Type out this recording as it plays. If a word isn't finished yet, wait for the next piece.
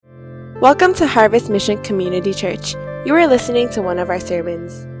Welcome to Harvest Mission Community Church. You are listening to one of our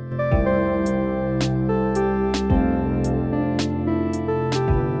sermons.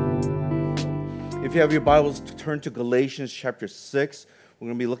 If you have your Bibles, turn to Galatians chapter 6. We're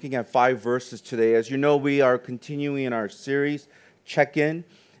going to be looking at 5 verses today. As you know, we are continuing in our series, Check In.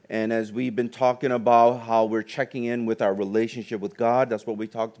 And as we've been talking about how we're checking in with our relationship with God, that's what we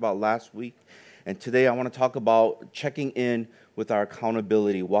talked about last week. And today I want to talk about checking in with our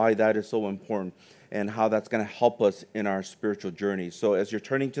accountability, why that is so important, and how that's going to help us in our spiritual journey. So as you're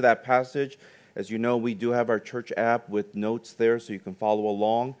turning to that passage, as you know, we do have our church app with notes there so you can follow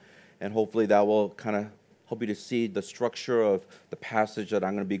along. And hopefully that will kind of help you to see the structure of the passage that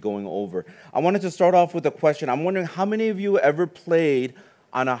I'm going to be going over. I wanted to start off with a question. I'm wondering how many of you ever played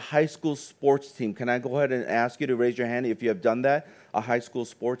on a high school sports team? Can I go ahead and ask you to raise your hand if you have done that, a high school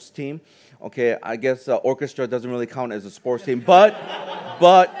sports team? Okay, I guess orchestra doesn't really count as a sports team, but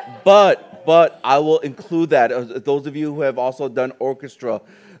I will include that. Those of you who have also done orchestra,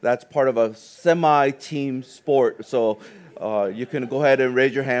 that's part of a semi-team sport, so you can go ahead and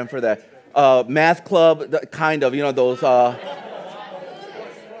raise your hand for that. Math club, kind of, those.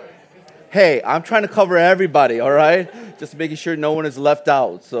 Hey, I'm trying to cover everybody, all right? Just making sure no one is left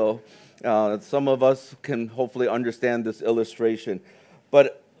out. So some of us can hopefully understand this illustration.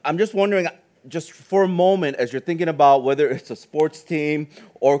 But I'm just wondering, just for a moment, as you're thinking about whether it's a sports team,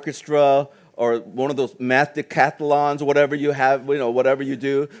 orchestra, or one of those math decathlons, whatever you have, whatever you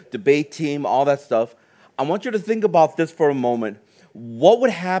do, debate team, all that stuff, I want you to think about this for a moment. What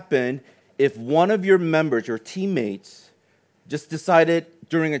would happen if one of your members, your teammates, just decided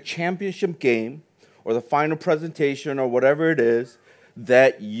during a championship game or the final presentation or whatever it is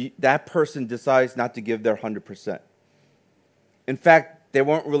that that person decides not to give their 100%? In fact, they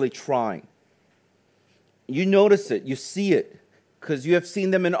weren't really trying. You notice it, you see it, because you have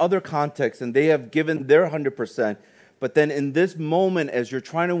seen them in other contexts and they have given their 100%. But then in this moment, as you're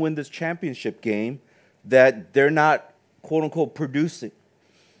trying to win this championship game, that they're not, quote unquote, producing.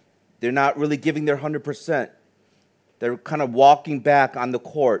 They're not really giving their 100%. They're kind of walking back on the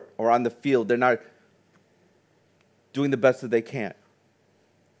court or on the field. They're not doing the best that they can.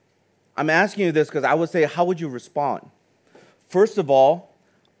 I'm asking you this because I would say, how would you respond? First of all,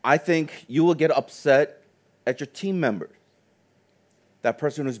 I think you will get upset at your team members. That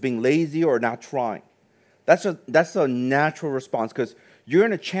person who's being lazy or not trying. That's a natural response because you're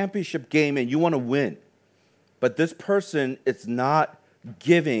in a championship game and you want to win. But this person is not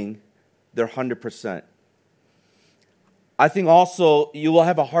giving their 100%. I think also you will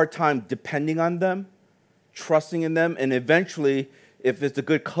have a hard time depending on them, trusting in them, and eventually, if it's a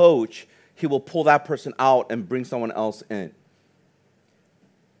good coach, he will pull that person out and bring someone else in.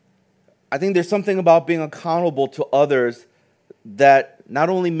 I think there's something about being accountable to others that not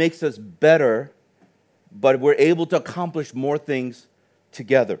only makes us better, but we're able to accomplish more things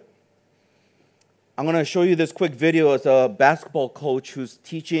together. I'm going to show you this quick video as a basketball coach who's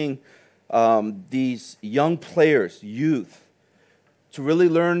teaching these young players, youth, to really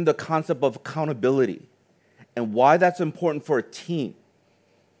learn the concept of accountability and why that's important for a team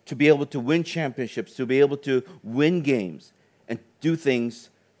to be able to win championships, to be able to win games and do things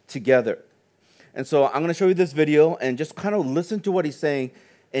together. And so I'm going to show you this video and just kind of listen to what he's saying.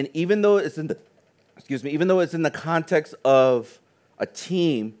 And even though it's in the context of a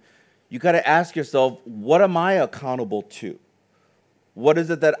team, you got to ask yourself, what am I accountable to? What is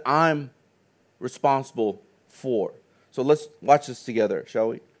it that I'm responsible for? So let's watch this together, shall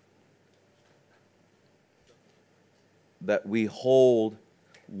we? That we hold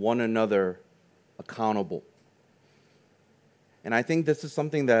one another accountable. And I think this is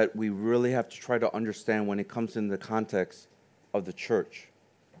something that we really have to try to understand when it comes in the context of the church.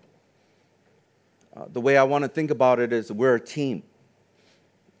 The way I want to think about it is we're a team.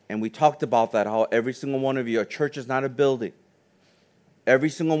 And we talked about that, how every single one of you, a church is not a building. Every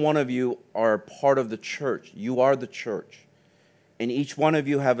single one of you are part of the church. You are the church. And each one of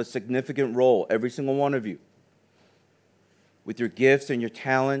you have a significant role, every single one of you. With your gifts and your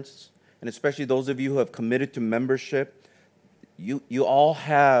talents, and especially those of you who have committed to membership, you all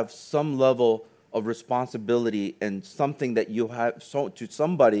have some level of responsibility and something that you have, so to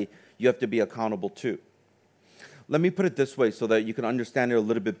somebody you have to be accountable to. Let me put it this way so that you can understand it a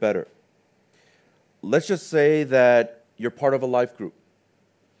little bit better. Let's just say that you're part of a life group.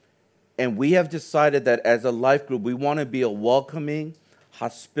 And we have decided that as a life group, we want to be a welcoming,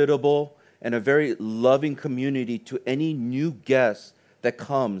 hospitable, and a very loving community to any new guest that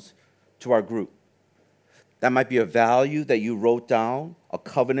comes to our group. That might be a value that you wrote down, a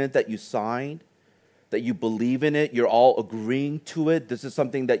covenant that you signed. that you believe in it. You're all agreeing to it. This is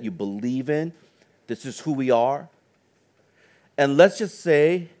something that you believe in. This is who we are. And let's just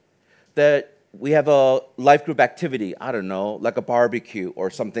say that we have a life group activity, I don't know, like a barbecue or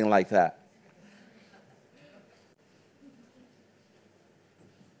something like that.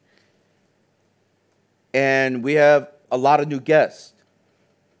 And we have a lot of new guests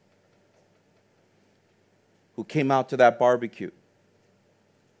who came out to that barbecue.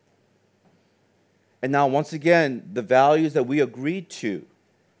 And now, once again, the values that we agreed to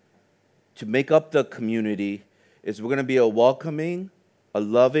make up the community is we're going to be a welcoming, a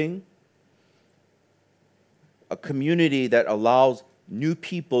loving, a community that allows new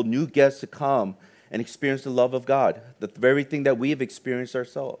people, new guests to come and experience the love of God, the very thing that we have experienced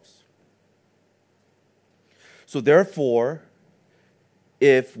ourselves. So therefore,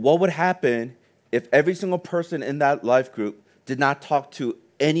 what would happen if every single person in that life group did not talk to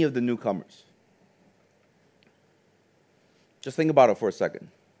any of the newcomers? Just think about it for a second.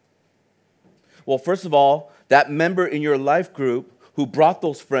 Well, first of all, that member in your life group who brought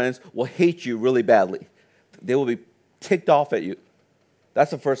those friends will hate you really badly. They will be ticked off at you.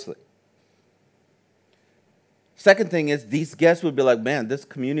 That's the first thing. Second thing is these guests would be like, man, this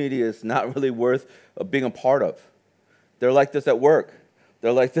community is not really worth being a part of. They're like this at work.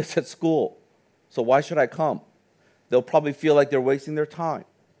 They're like this at school. So why should I come? They'll probably feel like they're wasting their time.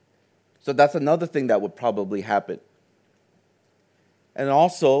 So that's another thing that would probably happen. And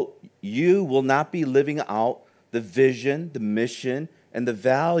also, you will not be living out the vision, the mission, and the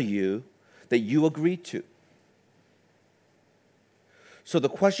value that you agreed to. So the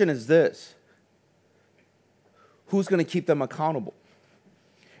question is this: who's going to keep them accountable?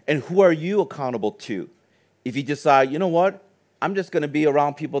 And who are you accountable to? If you decide, you know what, I'm just going to be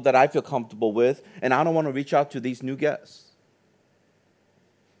around people that I feel comfortable with, and I don't want to reach out to these new guests.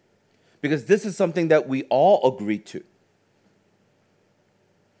 Because this is something that we all agree to.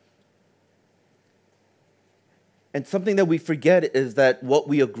 And something that we forget is that what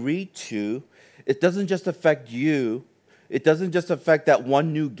we agree to, it doesn't just affect you, it doesn't just affect that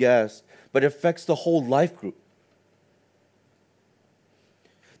one new guest, but it affects the whole life group.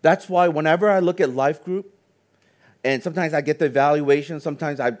 That's why whenever I look at life group, and sometimes I get the evaluation,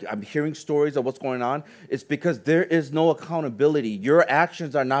 sometimes I'm hearing stories of what's going on, it's because there is no accountability. Your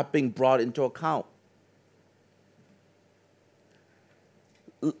actions are not being brought into account.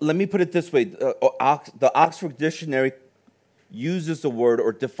 Let me put it this way. The Oxford Dictionary uses the word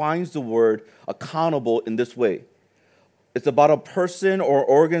or defines the word accountable in this way. It's about a person or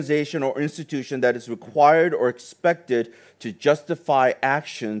organization or institution that is required or expected to justify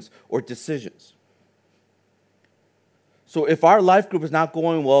actions or decisions. So if our life group is not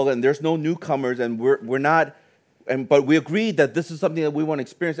going well and there's no newcomers and we're not, but we agree that this is something that we want to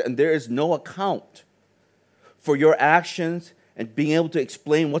experience and there is no account for your actions and being able to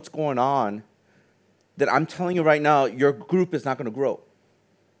explain what's going on, then I'm telling you right now, your group is not going to grow.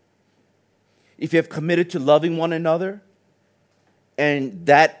 If you have committed to loving one another, and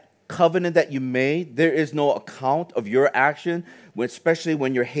that covenant that you made, there is no account of your action, especially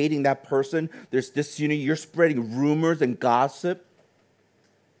when you're hating that person, there's disunity, you're spreading rumors and gossip.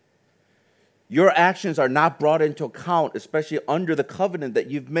 Your actions are not brought into account, especially under the covenant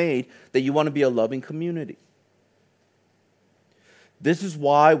that you've made, that you want to be a loving community. This is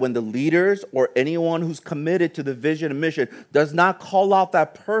why when the leaders or anyone who's committed to the vision and mission does not call out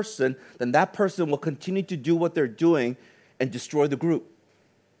that person, then that person will continue to do what they're doing and destroy the group.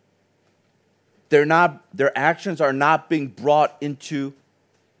 Their actions are not being brought into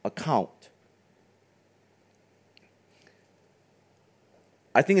account.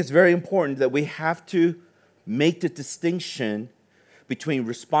 I think it's very important that we have to make the distinction between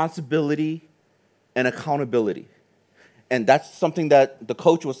responsibility and accountability. And that's something that the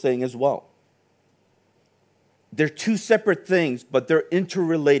coach was saying as well. They're two separate things, but they're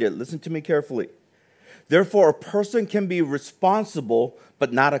interrelated. Listen to me carefully. Therefore, a person can be responsible,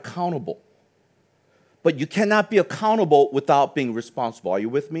 but not accountable. But you cannot be accountable without being responsible. Are you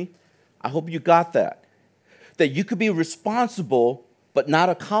with me? I hope you got that. That you could be responsible, but not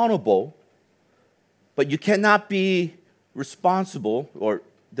accountable. But you cannot be responsible, or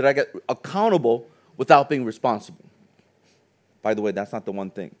did I get accountable, without being responsible. By the way, that's not the one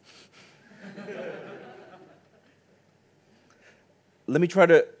thing. Let me try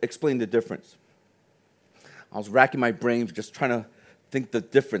to explain the difference. I was racking my brains just trying to think the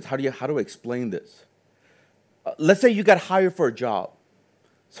difference. How do I explain this? Let's say you got hired for a job.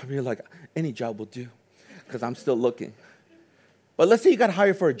 Some of you are like, any job will do, because I'm still looking. But let's say you got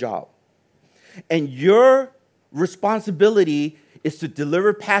hired for a job, and your responsibility is to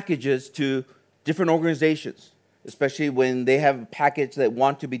deliver packages to different organizations, especially when they have a package that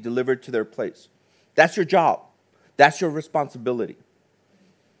want to be delivered to their place. That's your job. That's your responsibility.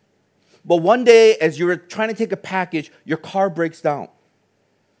 But one day, as you're trying to take a package, your car breaks down.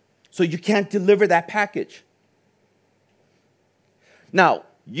 So you can't deliver that package. Now,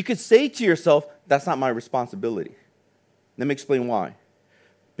 you could say to yourself, that's not my responsibility. Let me explain why.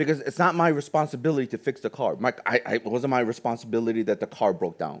 Because it's not my responsibility to fix the car. It wasn't my responsibility that the car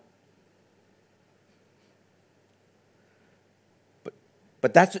broke down.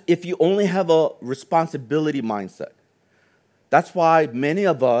 But that's if you only have a responsibility mindset. That's why many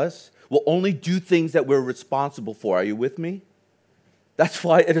of us will only do things that we're responsible for. Are you with me? That's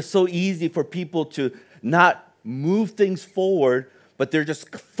why it is so easy for people to not move things forward, but they're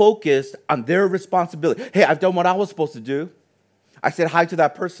just focused on their responsibility. Hey, I've done what I was supposed to do. I said hi to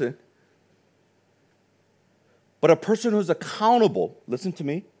that person. But a person who's accountable, listen to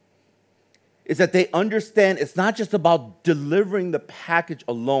me, is that they understand it's not just about delivering the package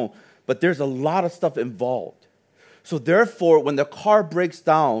alone, but there's a lot of stuff involved. So therefore, when the car breaks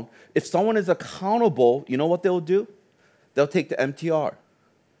down, if someone is accountable, you know what they'll do? They'll take the MTR.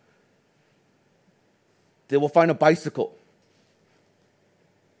 They will find a bicycle.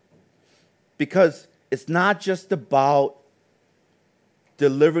 Because it's not just about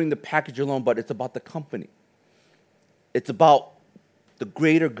delivering the package alone, but it's about the company. It's about the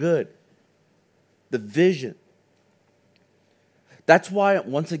greater good, the vision. That's why,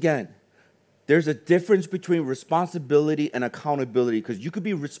 once again, there's a difference between responsibility and accountability, because you could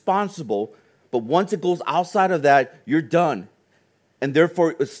be responsible, but once it goes outside of that, you're done. And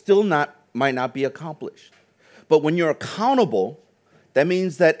therefore, it still might not be accomplished. But when you're accountable, that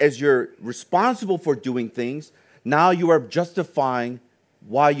means that as you're responsible for doing things, now you are justifying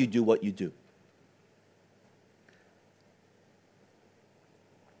why you do what you do.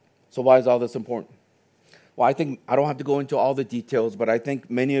 So why is all this important? Well, I think I don't have to go into all the details, but I think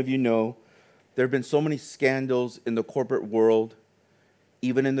many of you know there have been so many scandals in the corporate world,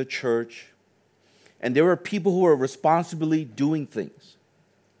 even in the church, and there were people who were responsibly doing things,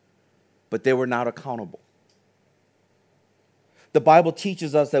 but they were not accountable. The Bible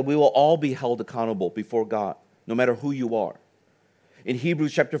teaches us that we will all be held accountable before God, no matter who you are. In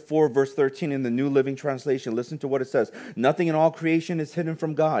Hebrews chapter 4, verse 13 in the New Living Translation, listen to what it says. Nothing in all creation is hidden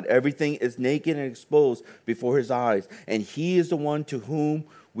from God. Everything is naked and exposed before his eyes, and he is the one to whom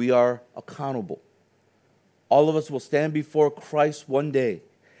we are accountable. All of us will stand before Christ one day,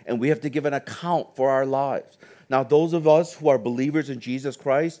 and we have to give an account for our lives. Now, those of us who are believers in Jesus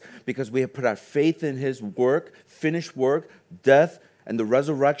Christ, because we have put our faith in his work, finished work, death, and the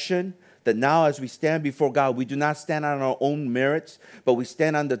resurrection, that now as we stand before God, we do not stand on our own merits, but we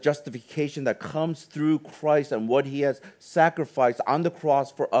stand on the justification that comes through Christ and what he has sacrificed on the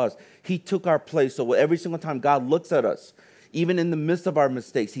cross for us. He took our place. So every single time God looks at us, even in the midst of our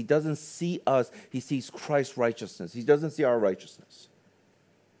mistakes, he doesn't see us. He sees Christ's righteousness. He doesn't see our righteousness.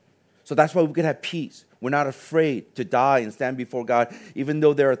 So that's why we can have peace. We're not afraid to die and stand before God, even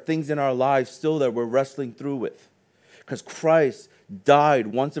though there are things in our lives still that we're wrestling through with. Because Christ died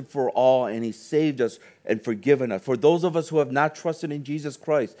once and for all, and he saved us and forgiven us. For those of us who have not trusted in Jesus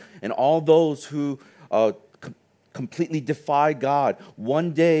Christ, and all those who completely defy God,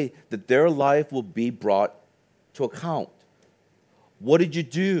 one day that their life will be brought to account. What did you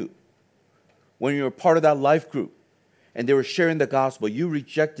do when you were part of that life group and they were sharing the gospel? You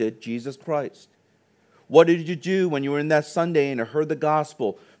rejected Jesus Christ. What did you do when you were in that Sunday and heard the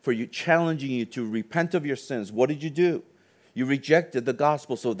gospel for you, challenging you to repent of your sins? What did you do? You rejected the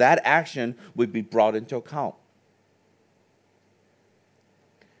gospel, so that action would be brought into account.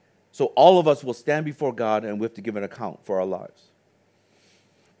 So all of us will stand before God and we have to give an account for our lives.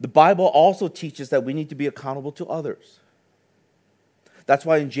 The Bible also teaches that we need to be accountable to others. That's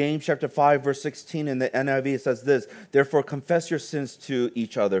why in James chapter 5, verse 16 in the NIV, it says this, therefore confess your sins to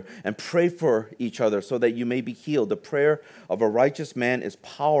each other and pray for each other so that you may be healed. The prayer of a righteous man is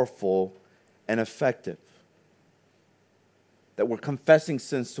powerful and effective. That we're confessing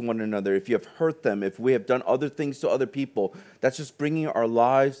sins to one another. If you have hurt them, if we have done other things to other people, that's just bringing our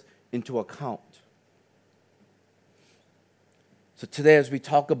lives into account. So today, as we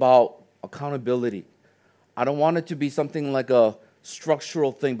talk about accountability, I don't want it to be something like a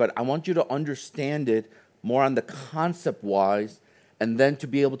structural thing, but I want you to understand it more on the concept-wise, and then to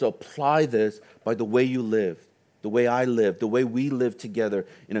be able to apply this by the way you live, the way I live, the way we live together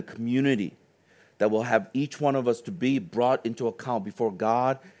in a community that will have each one of us to be brought into account before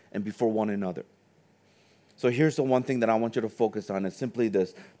God and before one another. So here's the one thing that I want you to focus on, is simply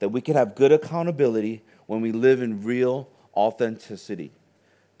this, that we can have good accountability when we live in real authenticity.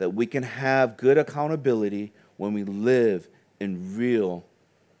 that we can have good accountability when we live in real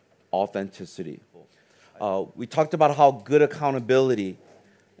authenticity. We talked about how good accountability,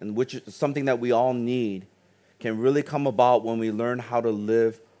 and which is something that we all need, can really come about when we learn how to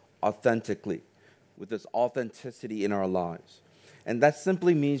live authentically, with this authenticity in our lives. And that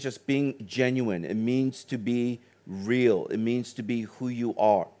simply means just being genuine. It means to be real. It means to be who you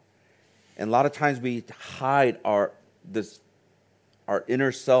are. And a lot of times we hide our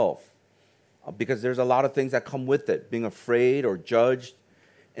inner self because there's a lot of things that come with it, being afraid or judged.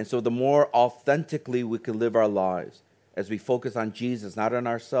 And so the more authentically we can live our lives as we focus on Jesus, not on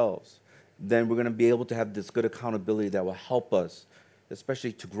ourselves, then we're going to be able to have this good accountability that will help us,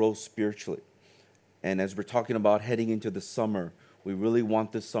 especially to grow spiritually. And as we're talking about heading into the summer, we really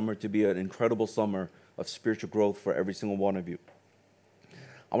want this summer to be an incredible summer of spiritual growth for every single one of you.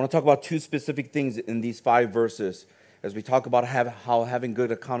 I want to talk about two specific things in these 5 verses as we talk about how having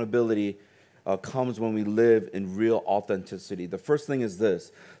good accountability comes when we live in real authenticity. The first thing is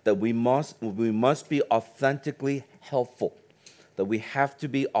this, that we must be authentically helpful, that we have to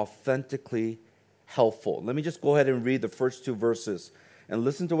be authentically helpful. Let me just go ahead and read the first 2 verses and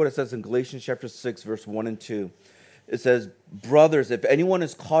listen to what it says in Galatians chapter 6, verse 1 and 2. It says, "Brothers, if anyone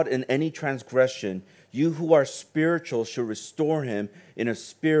is caught in any transgression, you who are spiritual should restore him in a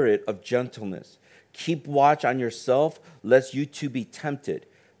spirit of gentleness. Keep watch on yourself, lest you too be tempted.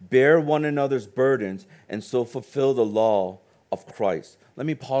 Bear one another's burdens, and so fulfill the law of Christ." Let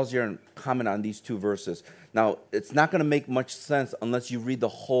me pause here and comment on these 2 verses. Now, it's not going to make much sense unless you read the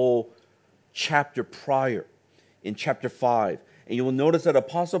whole chapter prior, in chapter 5. And you will notice that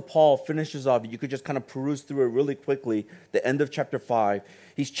Apostle Paul finishes off, you could just kind of peruse through it really quickly, the end of chapter 5.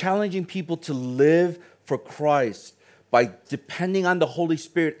 He's challenging people to live for Christ by depending on the Holy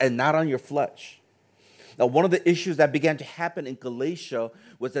Spirit and not on your flesh. Now, one of the issues that began to happen in Galatia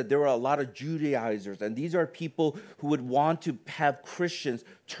was that there were a lot of Judaizers, and these are people who would want to have Christians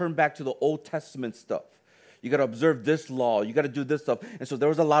turn back to the Old Testament stuff. You got to observe this law. You got to do this stuff. And so there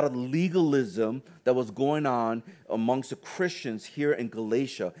was a lot of legalism that was going on amongst the Christians here in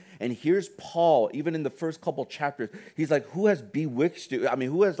Galatia. And here's Paul, even in the first couple chapters, he's like, who has bewitched you? I mean,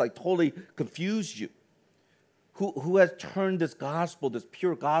 who has like totally confused you? Who has turned this gospel, this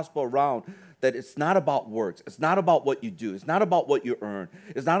pure gospel around, that it's not about works. It's not about what you do. It's not about what you earn.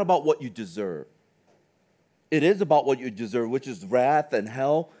 It's not about what you deserve. It is about what you deserve, which is wrath and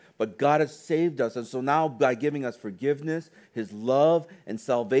hell. But God has saved us. And so now by giving us forgiveness, his love and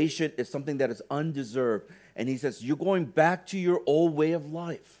salvation is something that is undeserved. And he says, you're going back to your old way of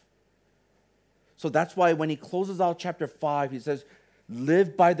life. So that's why when he closes out chapter 5, he says,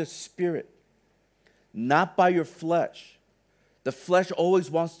 live by the Spirit, not by your flesh. The flesh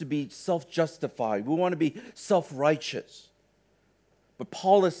always wants to be self-justified. We want to be self-righteous. But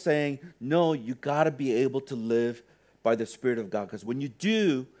Paul is saying, no, you got to be able to live by the Spirit of God. Because when you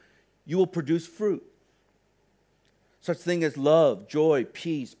do, you will produce fruit. Such thing as love, joy,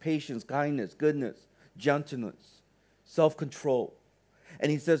 peace, patience, kindness, goodness, gentleness, self-control.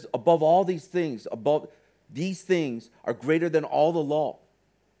 And he says, above these things are greater than all the law.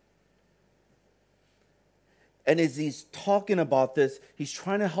 And as he's talking about this, he's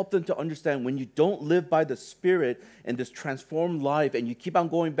trying to help them to understand when you don't live by the Spirit and this transformed life, and you keep on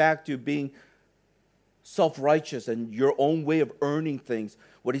going back to being self-righteous and your own way of earning things,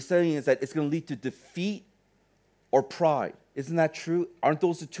 what he's saying is that it's going to lead to defeat or pride. Isn't that true? Aren't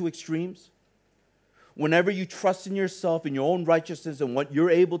those the 2 extremes? Whenever you trust in yourself, in your own righteousness and what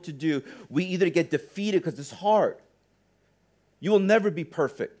you're able to do, we either get defeated because it's hard. You will never be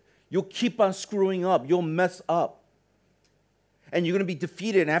perfect. You'll keep on screwing up. You'll mess up. And you're going to be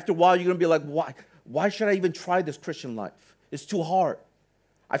defeated. And after a while, you're going to be like, why should I even try this Christian life? It's too hard.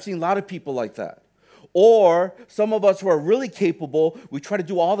 I've seen a lot of people like that. Or some of us who are really capable, we try to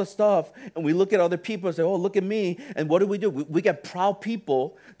do all the stuff, and we look at other people and say, oh, look at me. And what do? We get proud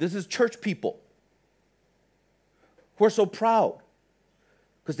people. This is church people who are so proud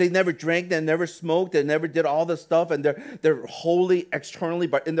because they never drank, they never smoked, they never did all this stuff, and they're holy externally,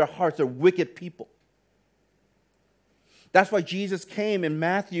 but in their hearts, they're wicked people. That's why Jesus came in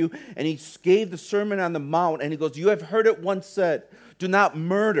Matthew, and he gave the Sermon on the Mount, and he goes, you have heard it once said, do not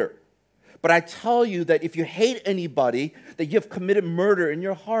murder. But I tell you that if you hate anybody, that you have committed murder in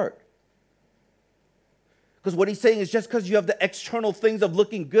your heart. Because what he's saying is just because you have the external things of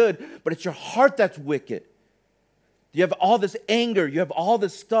looking good, but it's your heart that's wicked. You have all this anger, you have all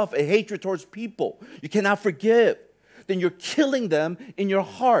this stuff, a hatred towards people. You cannot forgive. Then you're killing them in your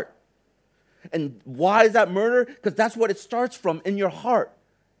heart. And why is that murder? Because that's what it starts from, in your heart.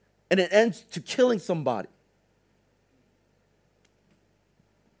 And it ends to killing somebody.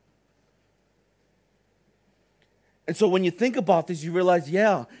 And so when you think about this, you realize,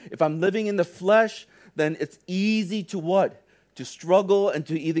 yeah, if I'm living in the flesh, then it's easy to what? To struggle and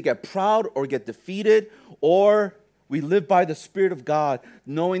to either get proud or get defeated, or we live by the Spirit of God,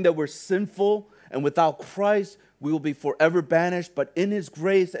 knowing that we're sinful and without Christ, we will be forever banished. But in His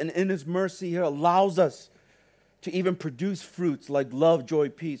grace and in His mercy, He allows us to even produce fruits like love, joy,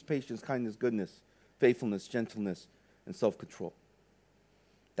 peace, patience, kindness, goodness, faithfulness, gentleness, and self-control.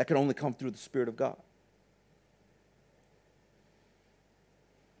 That can only come through the Spirit of God.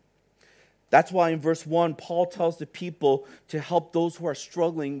 That's why in verse 1, Paul tells the people to help those who are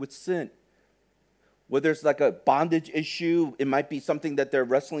struggling with sin. Whether it's like a bondage issue, it might be something that they're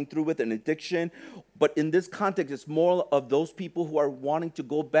wrestling through with, an addiction. But in this context, it's more of those people who are wanting to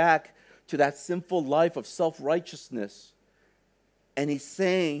go back to that sinful life of self-righteousness. And he's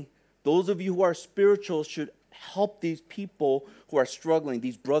saying, those of you who are spiritual should help these people who are struggling,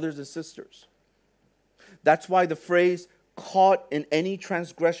 these brothers and sisters. That's why the phrase, caught in any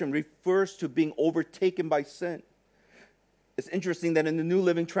transgression, refers to being overtaken by sin. It's interesting that in the New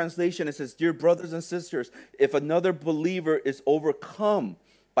Living Translation, it says, dear brothers and sisters, if another believer is overcome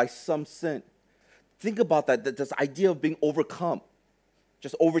by some sin. Think about that, this idea of being overcome,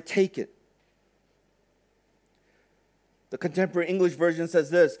 just overtaken. The Contemporary English Version says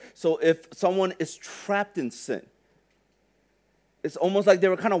this, so if someone is trapped in sin, it's almost like they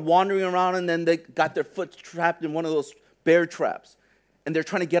were kind of wandering around and then they got their foot trapped in one of those bear traps, and they're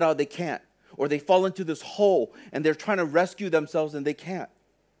trying to get out, they can't. Or they fall into this hole, and they're trying to rescue themselves, and they can't.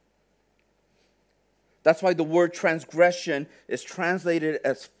 That's why the word transgression is translated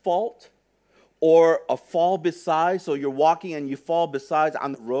as fault, or a fall beside, so you're walking and you fall beside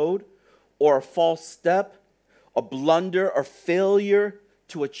on the road, or a false step, a blunder, or failure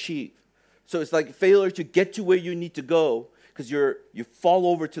to achieve. So it's like failure to get to where you need to go, because you fall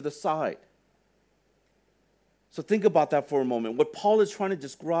over to the side. So think about that for a moment. What Paul is trying to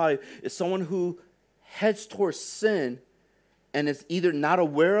describe is someone who heads towards sin and is either not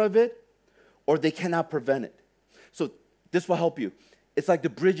aware of it or they cannot prevent it. So this will help you. It's like the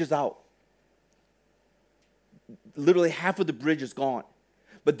bridge is out. Literally half of the bridge is gone.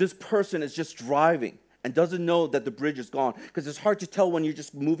 But this person is just driving and doesn't know that the bridge is gone, because it's hard to tell when you're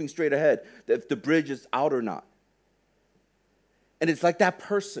just moving straight ahead if the bridge is out or not. And it's like that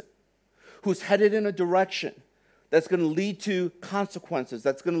person who's headed in a direction that's going to lead to consequences,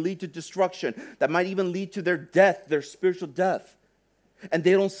 that's going to lead to destruction, that might even lead to their death, their spiritual death. And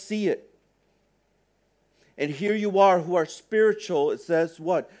they don't see it. And here you are who are spiritual, it says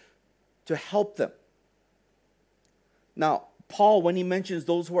what? To help them. Now, Paul, when he mentions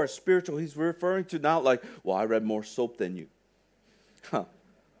those who are spiritual, he's referring to not like, well, I read more soap than you. Well,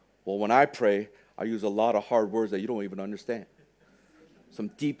 when I pray, I use a lot of hard words that you don't even understand.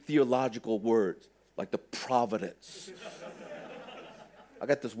 Some deep theological words, like the providence. I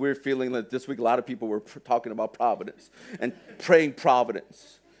got this weird feeling that this week a lot of people were talking about providence and praying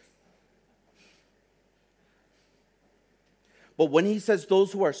providence. But when he says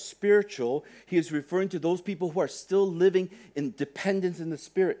those who are spiritual, he is referring to those people who are still living in dependence in the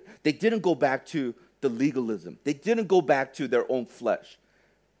Spirit. They didn't go back to the legalism. They didn't go back to their own flesh.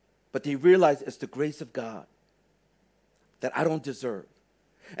 But they realize it's the grace of God that I don't deserve.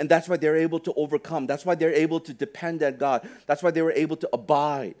 And that's why they're able to overcome. That's why they're able to depend on God. That's why they were able to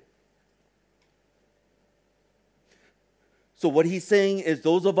abide. So what he's saying is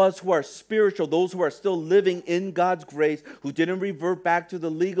those of us who are spiritual, those who are still living in God's grace, who didn't revert back to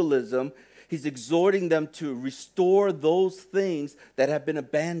the legalism, he's exhorting them to restore those things that have been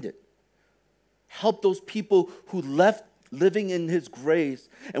abandoned. Help those people who left living in his grace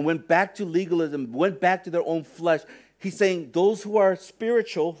and went back to legalism, went back to their own flesh. He's saying those who are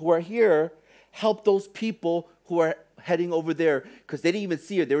spiritual, who are here, help those people who are heading over there, because they didn't even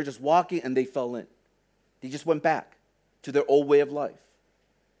see it. They were just walking and they fell in. They just went back to their old way of life.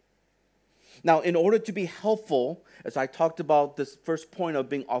 Now, in order to be helpful, as I talked about this first point of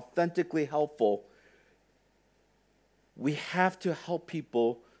being authentically helpful, we have to help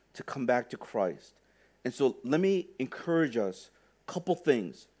people to come back to Christ. And so let me encourage us a couple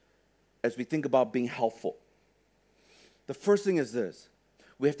things as we think about being helpful. The first thing is this.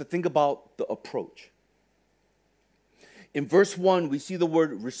 We have to think about the approach. In verse 1, we see the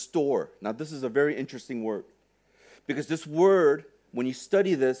word restore. Now, this is a very interesting word, because this word, when you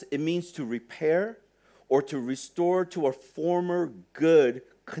study this, it means to repair or to restore to a former good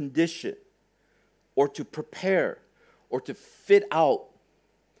condition, or to prepare, or to fit out,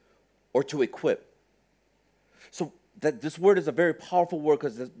 or to equip. So that this word is a very powerful word,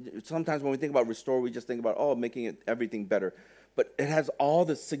 because sometimes when we think about restore, we just think about, making everything better. But it has all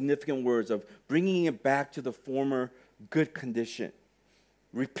the significant words of bringing it back to the former good condition,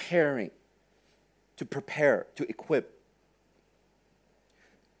 repairing, to prepare, to equip.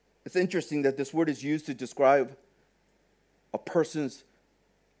 It's interesting that this word is used to describe a person's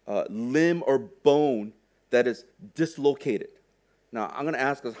limb or bone that is dislocated. Now, I'm going to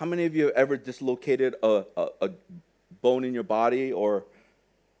ask us, how many of you have ever dislocated a bone in your body or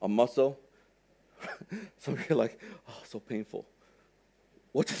a muscle? Some of you are like, oh, so painful.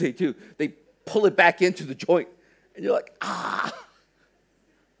 What do? They pull it back into the joint. And you're like, ah.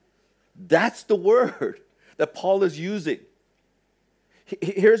 That's the word that Paul is using.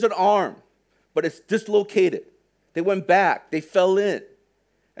 Here's an arm, but it's dislocated. They went back. They fell in.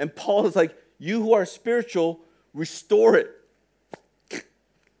 And Paul is like, you who are spiritual, restore it.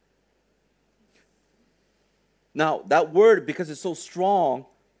 Now, that word, because it's so strong,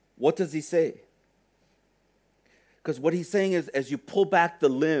 what does he say? Because what he's saying is, as you pull back the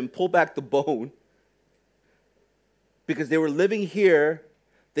limb, pull back the bone, because they were living here,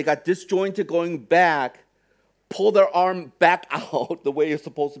 they got disjointed going back, pull their arm back out the way it's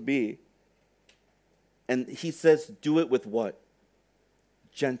supposed to be. And he says, do it with what?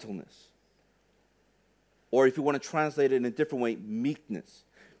 Gentleness. Or if you want to translate it in a different way, meekness.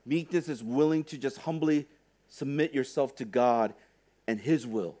 Meekness is willing to just humbly submit yourself to God and his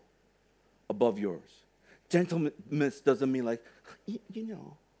will above yours. Gentleness doesn't mean like, you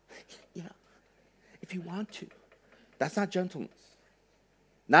know, if you want to. That's not gentleness.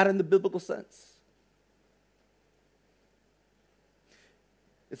 Not in the biblical sense.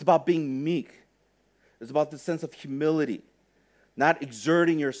 It's about being meek. It's about the sense of humility. Not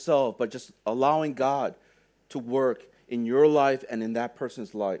exerting yourself, but just allowing God to work in your life and in that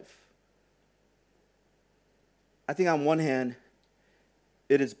person's life. I think on one hand,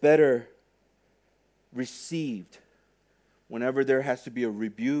 it is better received whenever there has to be a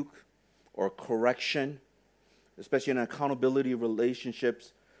rebuke or correction, especially in accountability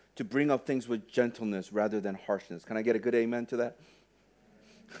relationships, to bring up things with gentleness rather than harshness. Can I get a good amen to that?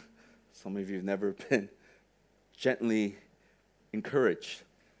 Some of you have never been gently encouraged.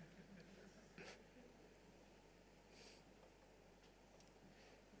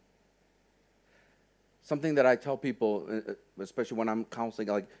 Something that I tell people, especially when I'm counseling,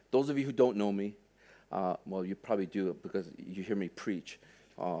 like those of you who don't know me, well, you probably do because you hear me preach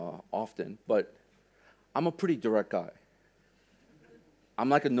often, but I'm a pretty direct guy. I'm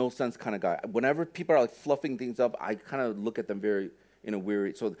like a no-sense kind of guy. Whenever people are like fluffing things up, I kind of look at them very in a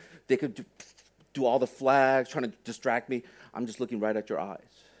weary, so they could do all the flags, trying to distract me. I'm just looking right at your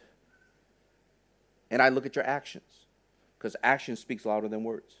eyes. And I look at your actions, because action speaks louder than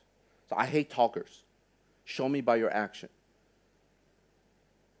words. So I hate talkers. Show me by your action.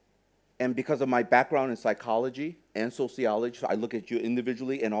 And because of my background in psychology and sociology, so I look at you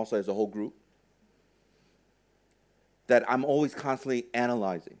individually and also as a whole group, that I'm always constantly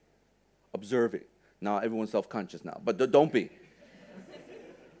analyzing, observing. Now, everyone's self-conscious now, but don't be.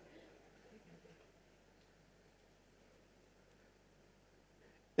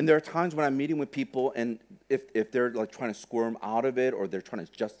 And there are times when I'm meeting with people, and if they're like trying to squirm out of it, or they're trying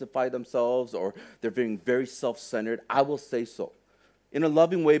to justify themselves, or they're being very self-centered, I will say so. In a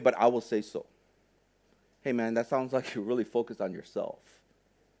loving way, but I will say so. Hey man, that sounds like you're really focused on yourself.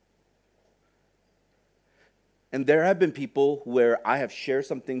 And there have been people where I have shared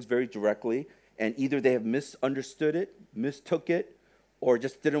some things very directly, and either they have misunderstood it, mistook it, or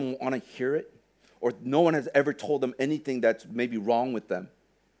just didn't want to hear it, or no one has ever told them anything that's maybe wrong with them.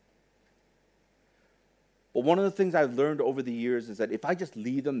 But one of the things I've learned over the years is that if I just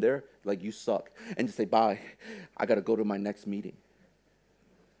leave them there, like you suck, and just say, bye, I got to go to my next meeting.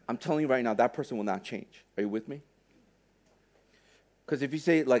 I'm telling you right now, that person will not change. Are you with me? Because if you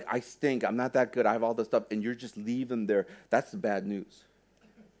say, like, I stink, I'm not that good, I have all this stuff, and you're just leave them there, that's the bad news.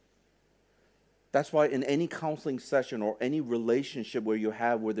 That's why in any counseling session or any relationship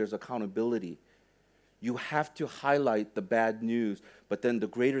where there's accountability, you have to highlight the bad news, but then the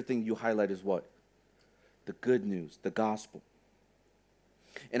greater thing you highlight is what? The good news, the gospel.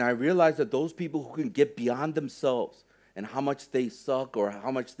 And I realize that those people who can get beyond themselves and how much they suck or how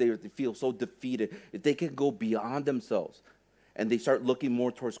much they feel so defeated, if they can go beyond themselves and they start looking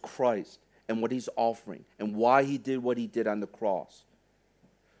more towards Christ and what he's offering and why he did what he did on the cross,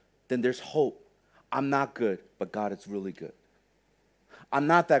 then there's hope. I'm not good, but God is really good. I'm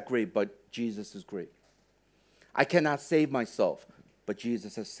not that great, but Jesus is great. I cannot save myself, but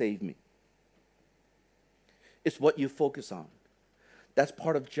Jesus has saved me. It's what you focus on. That's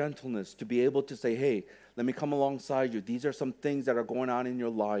part of gentleness, to be able to say, hey, let me come alongside you. These are some things that are going on in your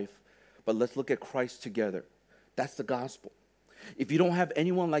life, but let's look at Christ together. That's the gospel. If you don't have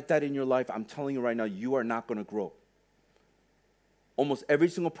anyone like that in your life, I'm telling you right now, you are not going to grow. Almost every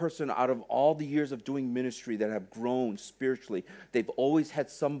single person out of all the years of doing ministry that have grown spiritually, they've always had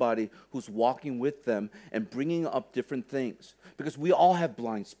somebody who's walking with them and bringing up different things. Because we all have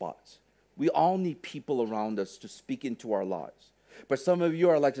blind spots. We all need people around us to speak into our lives. But some of you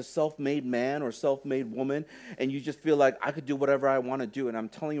are like a self-made man or self-made woman, and you just feel like, I could do whatever I want to do. And I'm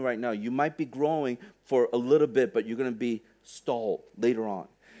telling you right now, you might be growing for a little bit, but you're going to be stalled later on.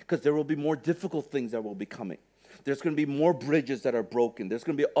 Because there will be more difficult things that will be coming. There's going to be more bridges that are broken. There's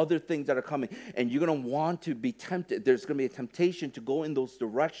going to be other things that are coming. And you're going to want to be tempted. There's going to be a temptation to go in those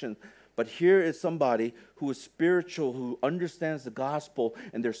directions. But here is somebody who is spiritual, who understands the gospel,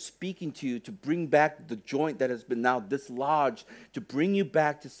 and they're speaking to you to bring back the joint that has been now dislodged, to bring you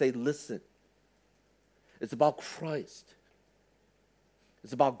back to say, listen, it's about Christ.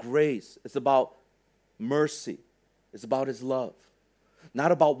 It's about grace. It's about mercy. It's about his love.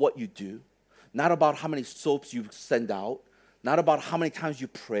 Not about what you do. Not about how many soaps you send out. Not about how many times you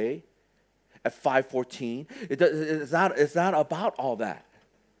pray at 5:14. It's not about all that.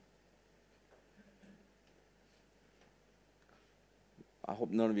 I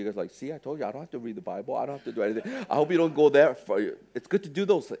hope none of you guys are like, see, I told you, I don't have to read the Bible. I don't have to do anything. I hope you don't go there. It's good to do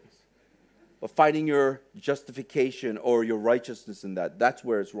those things. But finding your justification or your righteousness in that's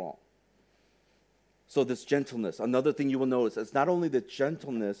where it's wrong. So this gentleness, another thing you will notice, it's not only the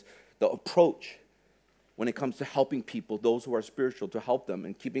gentleness, the approach when it comes to helping people, those who are spiritual, to help them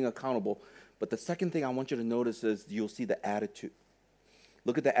and keeping accountable. But the second thing I want you to notice is you'll see the attitude.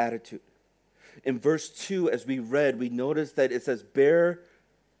 Look at the attitude. In verse 2, as we read, we notice that it says, bear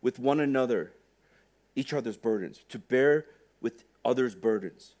with one another each other's burdens, to bear with others'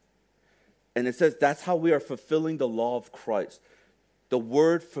 burdens. And it says that's how we are fulfilling the law of Christ. The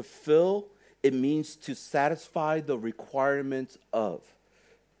word fulfill, it means to satisfy the requirements of.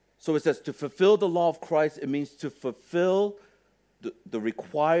 So it says to fulfill the law of Christ, it means to fulfill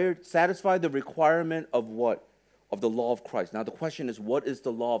satisfy the requirement of what? Of the law of Christ. Now the question is, what is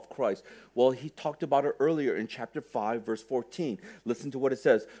the law of Christ? Well, he talked about it earlier in chapter 5, verse 14. Listen to what it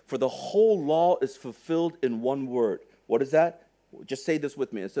says. For the whole law is fulfilled in one word. What is that? Just say this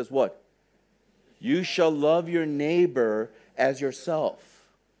with me. It says what? You shall love your neighbor as yourself.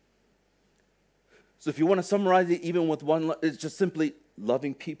 So if you want to summarize it even with one, it's just simply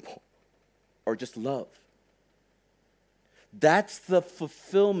loving people, or just love. That's the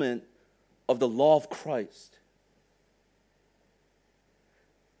fulfillment of the law of Christ.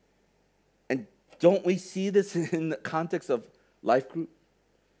 And don't we see this in the context of life group?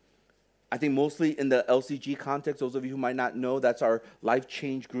 I think mostly in the LCG context. Those of you who might not know, that's our life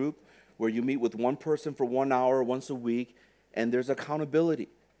change group, where you meet with one person for 1 hour once a week, and there's accountability.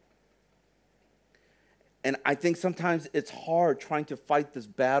 And I think sometimes it's hard trying to fight this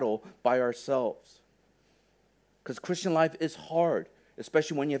battle by ourselves. Because Christian life is hard,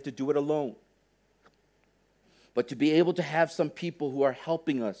 especially when you have to do it alone. But to be able to have some people who are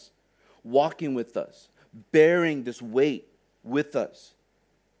helping us, walking with us, bearing this weight with us,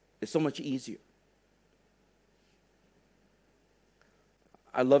 is so much easier.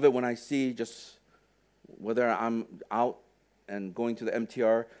 I love it when I see, just whether I'm out and going to the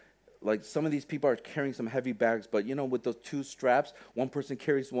MTR, like some of these people are carrying some heavy bags, but with those two straps, one person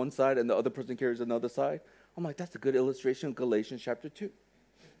carries one side and the other person carries another side. I'm like, that's a good illustration of Galatians chapter 2.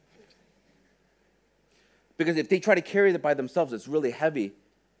 Because if they try to carry it by themselves, it's really heavy.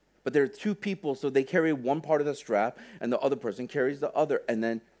 But there are two people, so they carry one part of the strap, and the other person carries the other, and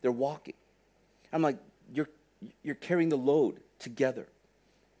then they're walking. I'm like, you're carrying the load together.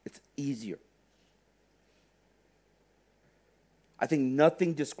 It's easier. I think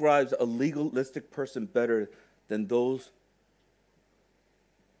nothing describes a legalistic person better than those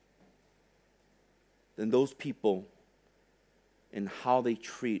people in how they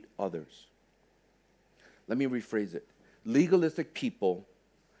treat others. Let me rephrase it. Legalistic people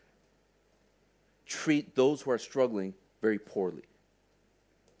treat those who are struggling very poorly.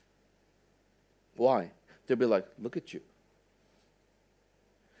 Why? They'll be like, look at you.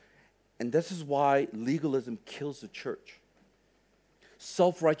 And this is why legalism kills the church.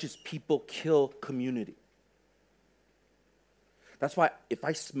 Self-righteous people kill community. That's why if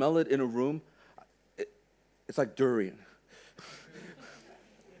I smell it in a room, it's like durian.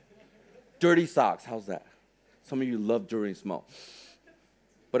 Dirty socks, how's that? Some of you love durian smell.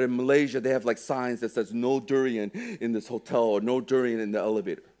 But in Malaysia, they have like signs that says no durian in this hotel or no durian in the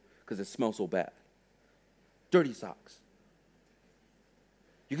elevator because it smells so bad. Dirty socks.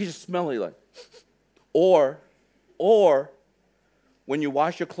 You can just smell it like, or when you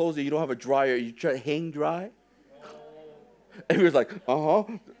wash your clothes and you don't have a dryer, you try to hang dry. And he was like,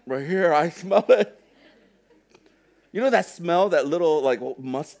 right here, I smell it. You know that smell, that little like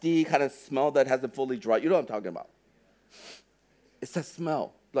musty kind of smell that hasn't fully dried? You know what I'm talking about. It's that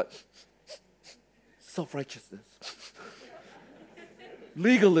smell, like self-righteousness,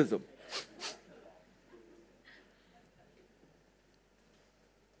 legalism.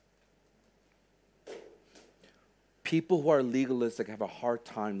 People who are legalistic have a hard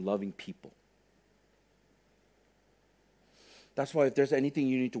time loving people. That's why if there's anything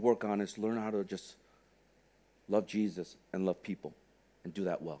you need to work on, is learn how to just love Jesus and love people and do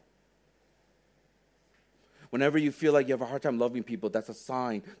that well. Whenever you feel like you have a hard time loving people, that's a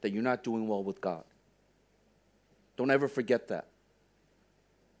sign that you're not doing well with God. Don't ever forget that.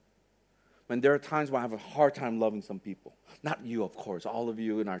 When there are times when I have a hard time loving some people, not you, of course, all of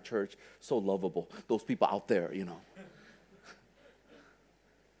you in our church, so lovable, those people out there, you know.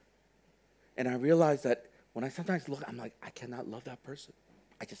 And I realize that when I sometimes look, I'm like, I cannot love that person.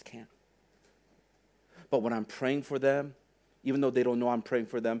 I just can't. But when I'm praying for them, even though they don't know I'm praying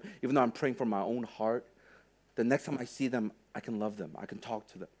for them, even though I'm praying for my own heart, the next time I see them, I can love them. I can talk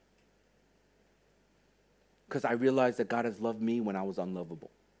to them. Because I realize that God has loved me when I was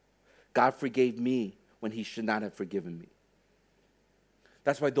unlovable. God forgave me when he should not have forgiven me.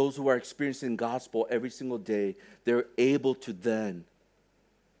 That's why those who are experiencing gospel every single day, they're able to then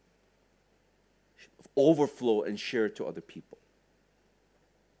overflow and share it to other people.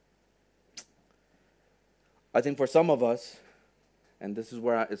 I think for some of us, and this is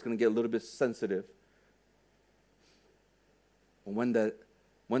where it's going to get a little bit sensitive, when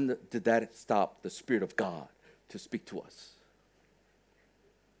did that stop the Spirit of God to speak to us?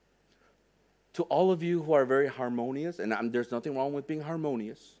 To all of you who are very harmonious, and there's nothing wrong with being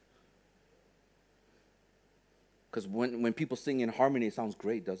harmonious, because when people sing in harmony, it sounds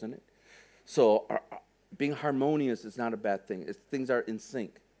great, doesn't it? So being harmonious is not a bad thing. Things are in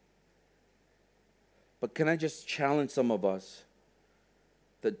sync. But can I just challenge some of us,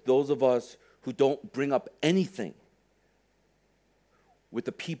 that those of us who don't bring up anything with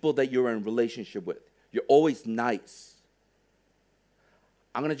the people that you're in relationship with, you're always nice.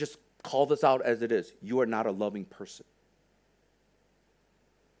 I'm going to just call this out as it is. You are not a loving person.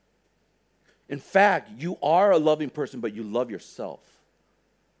 In fact, you are a loving person, but you love yourself.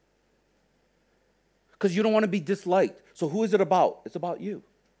 Because you don't want to be disliked. So who is it about? It's about you.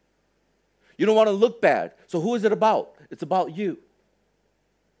 You don't want to look bad. So who is it about? It's about you.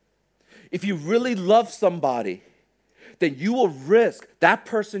 If you really love somebody, then you will risk that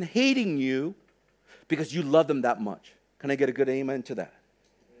person hating you because you love them that much. Can I get a good amen to that?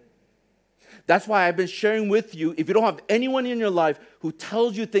 That's why I've been sharing with you, if you don't have anyone in your life who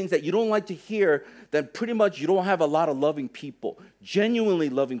tells you things that you don't like to hear, then pretty much you don't have a lot of loving people, genuinely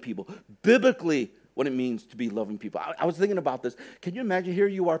loving people, biblically what it means to be loving people. I was thinking about this. Can you imagine, here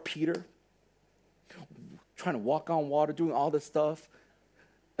you are, Peter, trying to walk on water, doing all this stuff.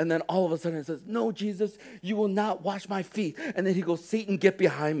 And then all of a sudden it says, no, Jesus, you will not wash my feet. And then he goes, Satan, get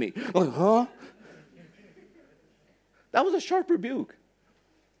behind me. I'm like, huh? That was a sharp rebuke.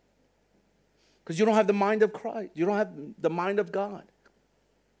 Because you don't have the mind of Christ. You don't have the mind of God.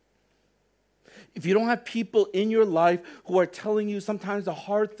 If you don't have people in your life who are telling you sometimes the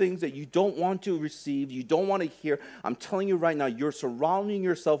hard things that you don't want to receive, you don't want to hear, I'm telling you right now, you're surrounding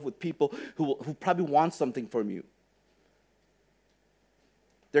yourself with people who probably want something from you.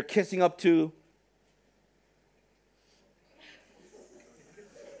 They're kissing up to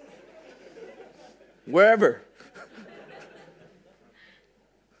wherever.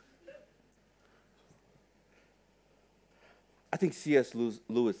 I think C.S.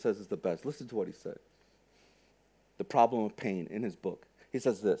 Lewis says it's the best. Listen to what he said. The Problem of Pain in his book. He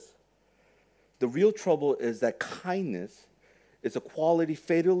says this: the real trouble is that kindness is a quality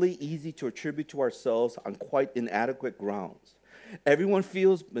fatally easy to attribute to ourselves on quite inadequate grounds. Everyone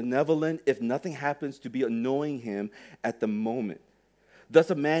feels benevolent if nothing happens to be annoying him at the moment. Thus,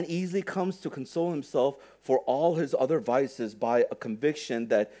 a man easily comes to console himself for all his other vices by a conviction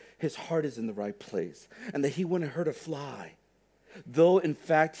that his heart is in the right place and that he wouldn't hurt a fly, though in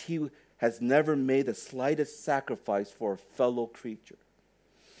fact he has never made the slightest sacrifice for a fellow creature.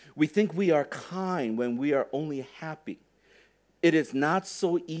 We think we are kind when we are only happy. It is not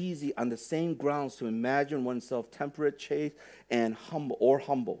so easy on the same grounds to imagine oneself temperate, chaste, and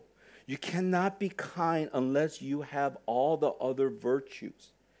humble. You cannot be kind unless you have all the other virtues.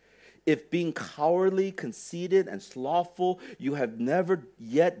 If being cowardly, conceited, and slothful, you have never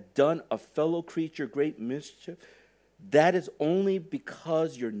yet done a fellow creature great mischief, that is only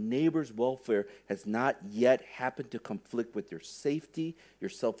because your neighbor's welfare has not yet happened to conflict with your safety,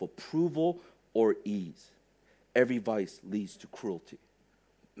 your self-approval, or ease. every vice leads to cruelty.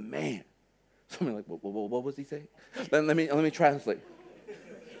 Man. Somebody like, what was he saying? Let me translate.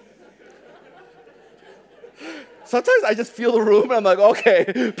 Sometimes I just feel the room and I'm like,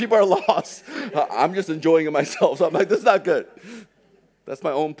 okay, people are lost. I'm just enjoying it myself. So I'm like, this is not good. That's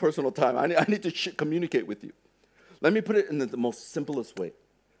my own personal time. I need to communicate with you. Let me put it in the most simplest way.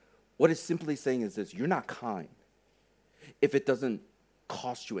 What it's simply saying is this: you're not kind if it doesn't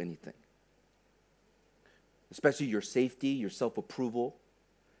cost you anything, especially your safety, your self-approval.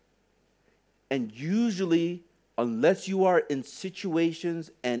 And usually, unless you are in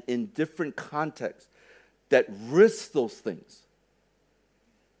situations and in different contexts that risk those things,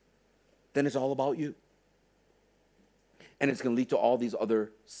 then it's all about you. And it's going to lead to all these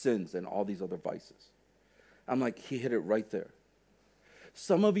other sins and all these other vices. I'm like, he hit it right there.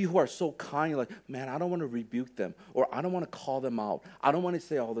 Some of you who are so kind, you're like, man, I don't want to rebuke them, or I don't want to call them out. I don't want to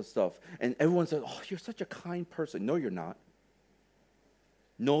say all this stuff. And everyone says, oh, you're such a kind person. No, you're not.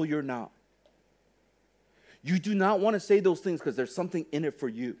 No, you're not. You do not want to say those things because there's something in it for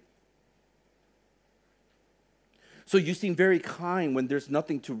you. So you seem very kind when there's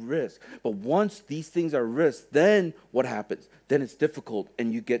nothing to risk. But once these things are risked, then what happens? Then it's difficult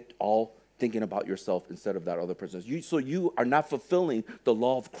and you get all thinking about yourself instead of that other person. So you are not fulfilling the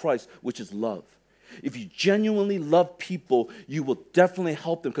law of Christ, which is love. If you genuinely love people, you will definitely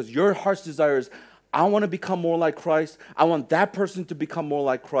help them because your heart's desire is, I want to become more like Christ. I want that person to become more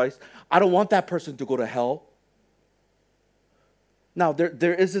like Christ. I don't want that person to go to hell. Now,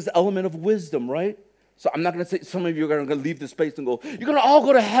 there is this element of wisdom, right? So I'm not going to say some of you are going to leave this space and go, you're going to all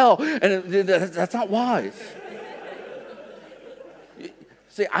go to hell. And that's not wise.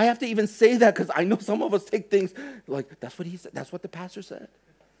 See, I have to even say that because I know some of us take things like, that's what he said. That's what the pastor said.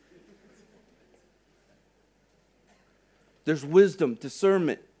 There's wisdom,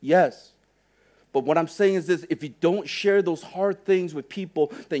 discernment, yes. But what I'm saying is this: if you don't share those hard things with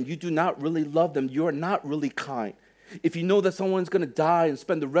people, then you do not really love them. You are not really kind. If you know that someone's going to die and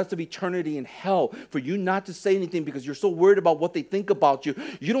spend the rest of eternity in hell, for you not to say anything because you're so worried about what they think about you,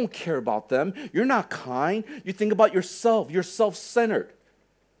 you don't care about them. You're not kind. You think about yourself. You're self-centered.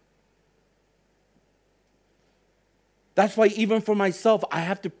 That's why even for myself, I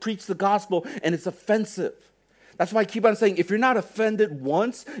have to preach the gospel, and it's offensive. That's why I keep on saying, if you're not offended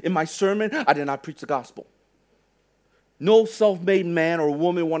once in my sermon, I did not preach the gospel. No self-made man or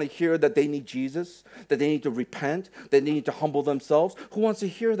woman want to hear that they need Jesus, that they need to repent, that they need to humble themselves. Who wants to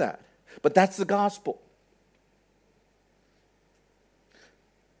hear that? But that's the gospel.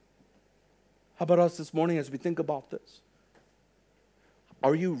 How about us this morning as we think about this?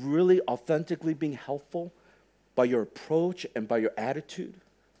 Are you really authentically being helpful by your approach and by your attitude?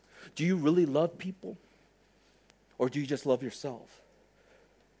 Do you really love people? Or do you just love yourself?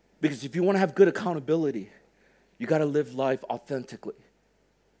 Because if you want to have good accountability, you got to live life authentically.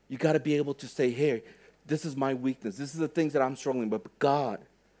 You got to be able to say, hey, this is my weakness. This is the things that I'm struggling with, but God.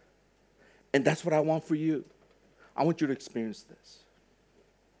 And that's what I want for you. I want you to experience this.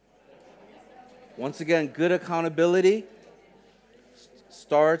 Once again, good accountability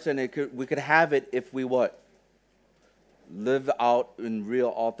starts, and we could have it if we what? Live out in real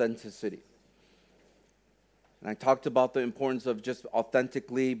authenticity. And I talked about the importance of just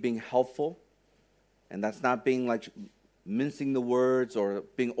authentically being helpful. And that's not being like mincing the words or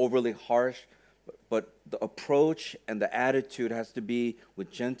being overly harsh, but the approach and the attitude has to be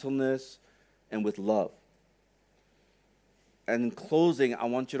with gentleness and with love. And in closing, I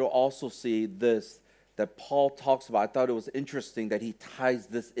want you to also see this that Paul talks about. I thought it was interesting that he ties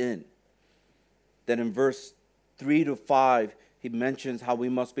this in. That in verse 3 to 5, he mentions how we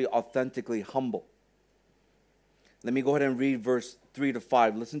must be authentically humble. Let me go ahead and read verse 3 to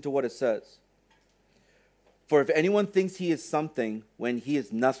 5. Listen to what it says. For if anyone thinks he is something when he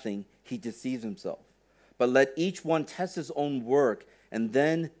is nothing, he deceives himself. But let each one test his own work, and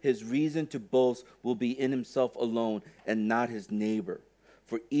then his reason to boast will be in himself alone and not his neighbor.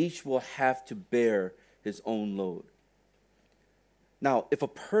 For each will have to bear his own load. Now, if a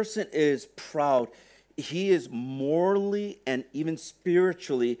person is proud, he is morally and even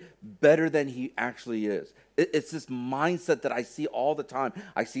spiritually better than he actually is. It's this mindset that I see all the time.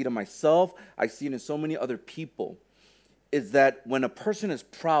 I see it in myself. I see it in so many other people. Is that when a person is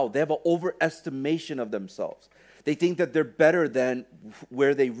proud, they have an overestimation of themselves. They think that they're better than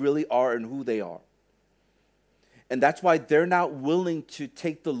where they really are and who they are. And that's why they're not willing to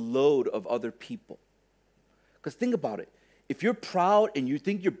take the load of other people. Because think about it. If you're proud and you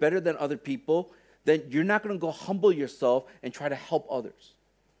think you're better than other people, then you're not going to go humble yourself and try to help others.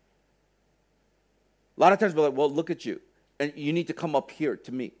 A lot of times we're like, well, look at you. And you need to come up here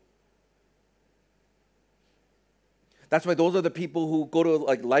to me. That's why those are the people who go to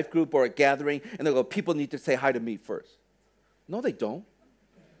like life group or a gathering and they go, people need to say hi to me first. No, they don't.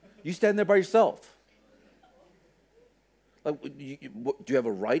 You stand there by yourself. Like, do you have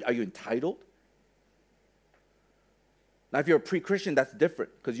a right? Are you entitled? Now, if you're a pre-Christian, that's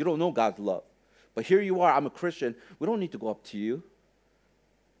different because you don't know God's love. But here you are, I'm a Christian. We don't need to go up to you.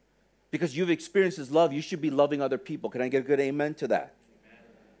 Because you've experienced His love, you should be loving other people. Can I get a good amen to that? Amen.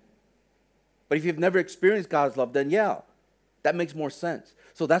 But if you've never experienced God's love, then yeah, that makes more sense.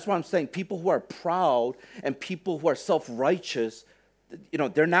 So that's why I'm saying people who are proud and people who are self-righteous,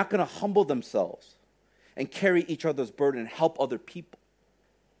 they're not going to humble themselves and carry each other's burden and help other people.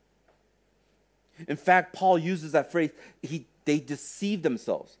 In fact, Paul uses that phrase, they deceive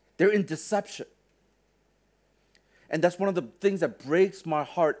themselves. They're in deception. And that's one of the things that breaks my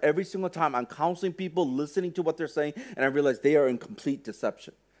heart every single time I'm counseling people, listening to what they're saying, and I realize they are in complete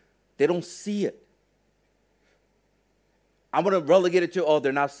deception. They don't see it. I'm going to relegate it to,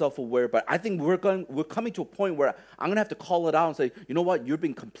 they're not self-aware, but I think we're coming to a point where I'm going to have to call it out and say, you know what? You're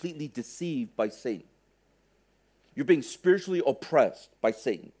being completely deceived by Satan. You're being spiritually oppressed by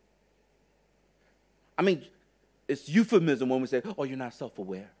Satan. I mean, it's euphemism when we say, you're not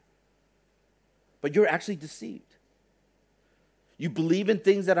self-aware. But you're actually deceived. You believe in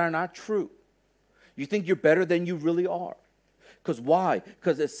things that are not true. You think you're better than you really are. Because why?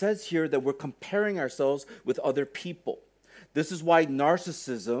 Because it says here that we're comparing ourselves with other people. This is why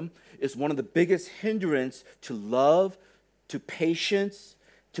narcissism is one of the biggest hindrance to love, to patience,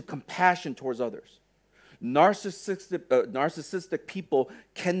 to compassion towards others. Narcissistic people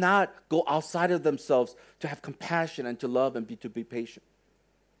cannot go outside of themselves to have compassion and to love and to be patient.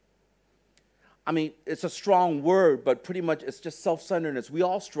 I mean, it's a strong word, but pretty much it's just self-centeredness. We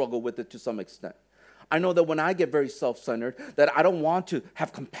all struggle with it to some extent. I know that when I get very self-centered, that I don't want to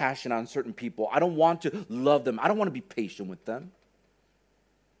have compassion on certain people. I don't want to love them. I don't want to be patient with them.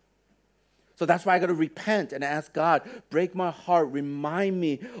 So that's why I got to repent and ask God, break my heart, remind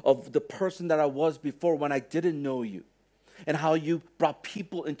me of the person that I was before when I didn't know you, and how you brought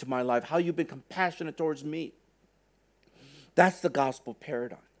people into my life, how you've been compassionate towards me. That's the gospel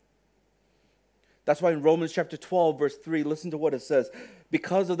paradigm. That's why in Romans chapter 12, verse 3, listen to what it says.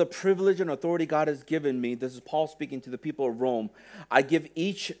 Because of the privilege and authority God has given me, this is Paul speaking to the people of Rome, I give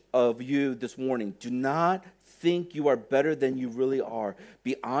each of you this warning. Do not think you are better than you really are.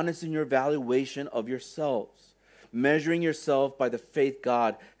 Be honest in your evaluation of yourselves, measuring yourself by the faith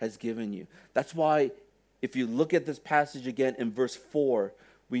God has given you. That's why if you look at this passage again in verse 4,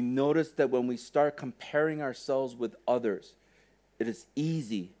 we notice that when we start comparing ourselves with others, it is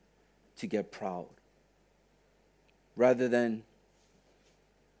easy to get proud. Rather than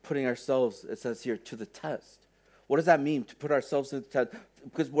putting ourselves, it says here, to the test. What does that mean, to put ourselves to the test?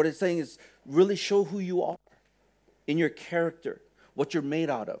 Because what it's saying is really show who you are in your character, what you're made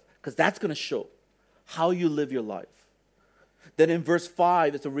out of, because that's going to show how you live your life. Then in verse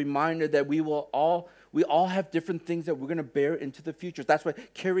 5, it's a reminder that we all have different things that we're going to bear into the future. That's why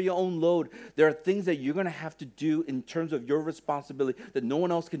carry your own load. There are things that you're going to have to do in terms of your responsibility that no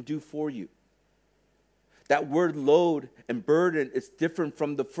one else can do for you. That word load and burden is different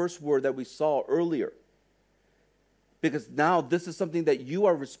from the first word that we saw earlier. Because now this is something that you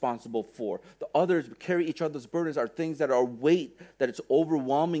are responsible for. The others carry each other's burdens are things that are weight, that it's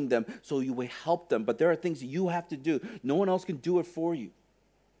overwhelming them, so you will help them. But there are things you have to do. No one else can do it for you.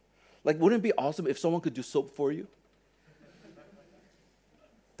 Like, wouldn't it be awesome if someone could do soap for you?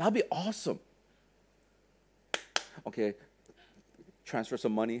 That'd be awesome. Okay, transfer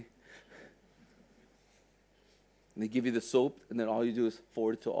some money. And they give you the soap, and then all you do is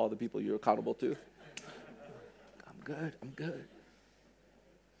forward it to all the people you're accountable to. I'm good.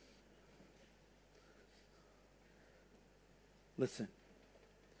 Listen,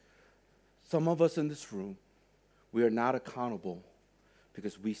 some of us in this room, we are not accountable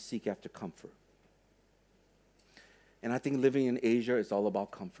because we seek after comfort. And I think living in Asia is all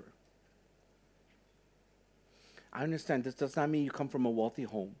about comfort. I understand this does not mean you come from a wealthy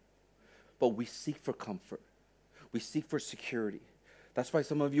home, but we seek for comfort. We seek for security. That's why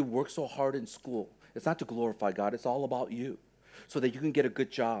some of you work so hard in school. It's not to glorify God. It's all about you so that you can get a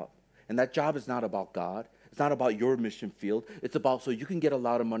good job. And that job is not about God. It's not about your mission field. It's about so you can get a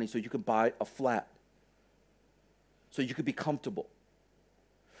lot of money so you can buy a flat, so you can be comfortable.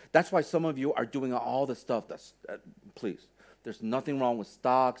 That's why some of you are doing all the stuff please, there's nothing wrong with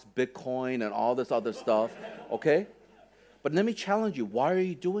stocks, Bitcoin, and all this other stuff, okay? But let me challenge you. Why are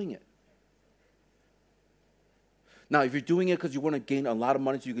you doing it? Now, if you're doing it because you want to gain a lot of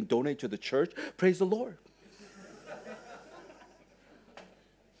money so you can donate to the church, praise the Lord.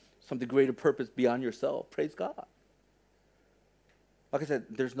 Something greater purpose beyond yourself. Praise God. Like I said,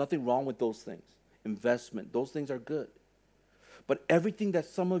 there's nothing wrong with those things. Investment, those things are good. But everything that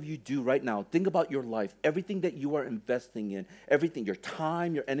some of you do right now, think about your life, everything that you are investing in, everything, your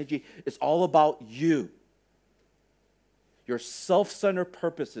time, your energy, it's all about you. Your self-centered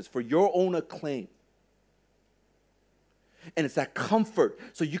purposes for your own acclaim. And it's that comfort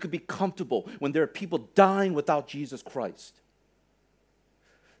so you can be comfortable when there are people dying without Jesus Christ.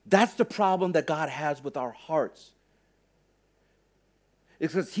 That's the problem that God has with our hearts.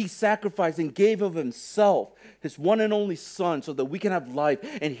 It's because he sacrificed and gave of himself, his one and only son, so that we can have life.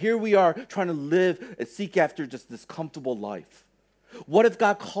 And here we are trying to live and seek after just this comfortable life. What if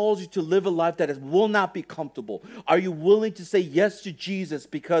God calls you to live a life that will not be comfortable? Are you willing to say yes to Jesus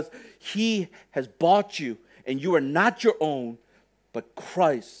because he has bought you and you are not your own, but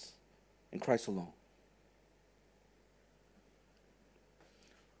Christ and Christ alone?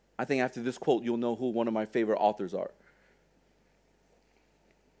 I think after this quote, you'll know who one of my favorite authors are.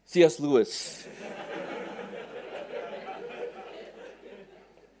 C.S. Lewis.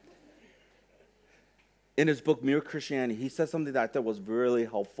 In his book, Mere Christianity, he said something that I thought was really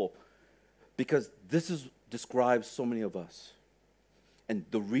helpful because describes so many of us and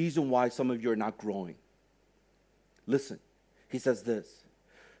the reason why some of you are not growing. Listen, he says this: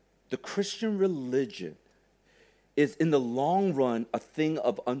 the Christian religion is in the long run a thing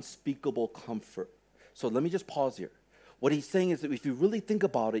of unspeakable comfort. So let me just pause here. What he's saying is that if you really think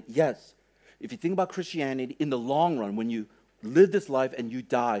about it, yes, if you think about Christianity in the long run, when you live this life and you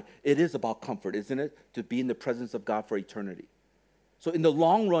die, it is about comfort, isn't it? To be in the presence of God for eternity. So in the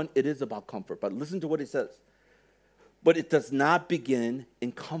long run, it is about comfort. But listen to what he says. But it does not begin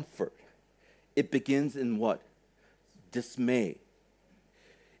in comfort. It begins in what? Dismay.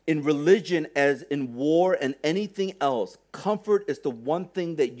 In religion, as in war and anything else, comfort is the one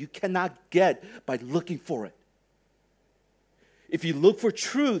thing that you cannot get by looking for it. If you look for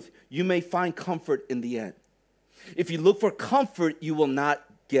truth, you may find comfort in the end. If you look for comfort, you will not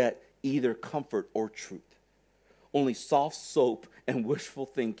get either comfort or truth. Only soft soap and wishful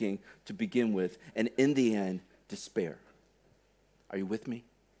thinking to begin with, and in the end, despair. Are you with me?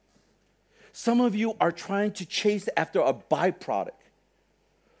 Some of you are trying to chase after a byproduct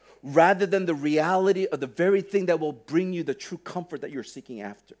rather than the reality of the very thing that will bring you the true comfort that you're seeking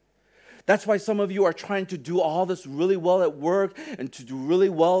after. That's why some of you are trying to do all this really well at work and to do really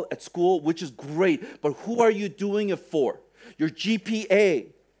well at school, which is great. But who are you doing it for? Your GPA.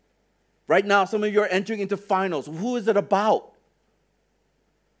 Right now, some of you are entering into finals. Who is it about?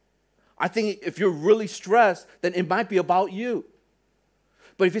 I think if you're really stressed, then it might be about you.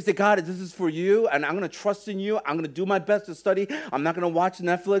 But if you say, God, this is for you, and I'm going to trust in you, I'm going to do my best to study, I'm not going to watch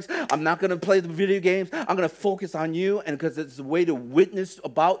Netflix, I'm not going to play the video games, I'm going to focus on you, and because it's a way to witness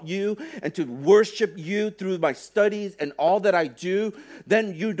about you and to worship you through my studies and all that I do,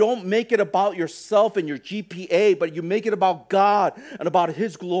 then you don't make it about yourself and your GPA, but you make it about God and about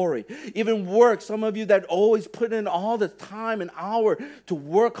his glory. Even work, some of you that always put in all this time and hour to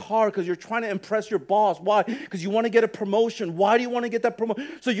work hard because you're trying to impress your boss. Why? Because you want to get a promotion. Why do you want to get that promotion?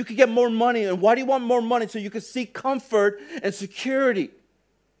 So you can get more money. And why do you want more money? So you can seek comfort and security.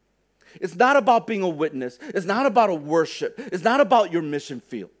 It's not about being a witness. It's not about a worship. It's not about your mission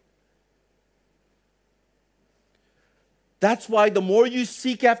field. That's why the more you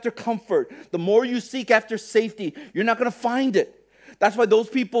seek after comfort, the more you seek after safety, you're not going to find it. That's why those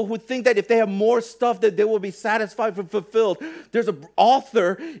people who think that if they have more stuff that they will be satisfied and fulfilled. There's an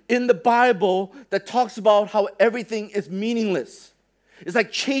author in the Bible that talks about how everything is meaningless. It's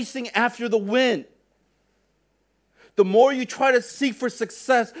like chasing after the wind. The more you try to seek for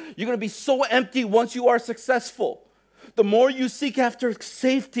success, you're going to be so empty once you are successful. The more you seek after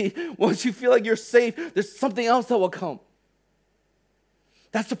safety, once you feel like you're safe, there's something else that will come.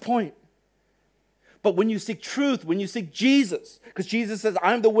 That's the point. But when you seek truth, when you seek Jesus, because Jesus says,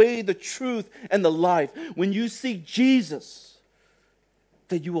 I'm the way, the truth, and the life. When you seek Jesus,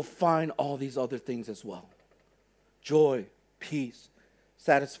 then you will find all these other things as well. Joy, peace,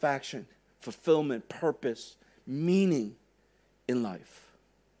 satisfaction, fulfillment, purpose, meaning in life.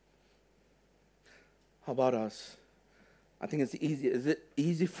 How about us? I think it's easy. Is it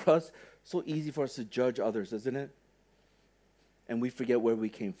easy for us? So easy for us to judge others, isn't it? And we forget where we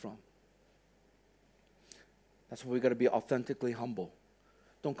came from. That's why we got to be authentically humble.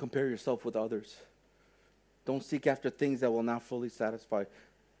 Don't compare yourself with others. Don't seek after things that will not fully satisfy,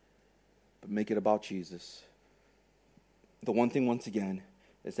 but make it about Jesus. The one thing, once again,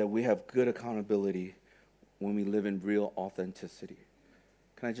 is that we have good accountability when we live in real authenticity.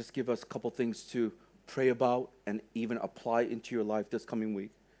 Can I just give us a couple things to pray about and even apply into your life this coming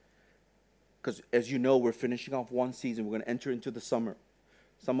week? Because as you know, we're finishing off one season. We're going to enter into the summer.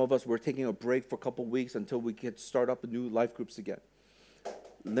 Some of us, we're taking a break for a couple weeks until we get start up new life groups again.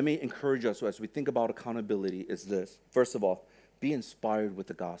 Let me encourage us as we think about accountability is this. First of all, be inspired with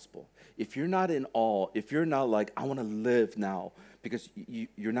the gospel. If you're not in awe, if you're not like, I want to live now, because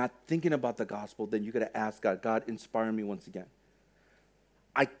you're not thinking about the gospel, then you got to ask God, God, inspire me once again.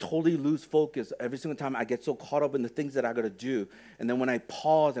 I totally lose focus every single time. I get so caught up in the things that I got to do. And then when I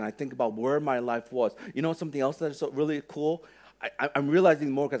pause and I think about where my life was, you know something else that is really cool? I'm realizing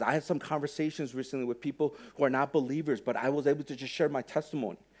more because I had some conversations recently with people who are not believers, but I was able to just share my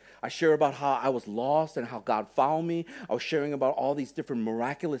testimony. I share about how I was lost and how God found me. I was sharing about all these different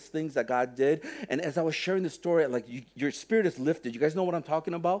miraculous things that God did. And as I was sharing the story, like your spirit is lifted. You guys know what I'm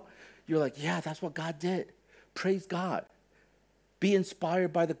talking about? You're like, yeah, that's what God did. Praise God. Be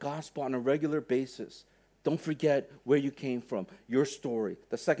inspired by the gospel on a regular basis. Don't forget where you came from, your story.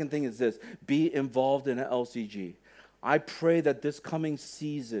 The second thing is this, be involved in an LCG. I pray that this coming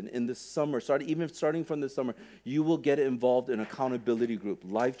season, in the summer, starting from this summer, you will get involved in accountability group,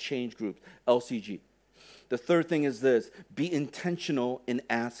 life change group, LCG. The third thing is this, be intentional in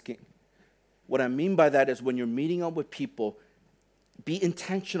asking. What I mean by that is when you're meeting up with people, be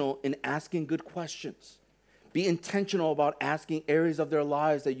intentional in asking good questions. Be intentional about asking areas of their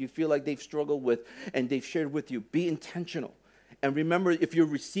lives that you feel like they've struggled with and they've shared with you. Be intentional. And remember, if you're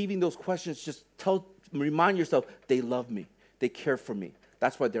receiving those questions, just remind yourself, they love me. They care for me.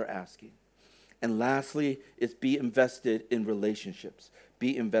 That's what they're asking. And lastly is be invested in relationships.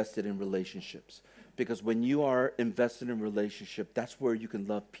 Be invested in relationships. Because when you are invested in relationship, that's where you can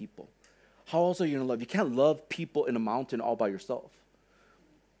love people. How else are you going to love? You can't love people in a mountain all by yourself.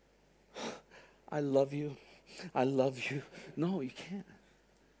 I love you. I love you. No, you can't.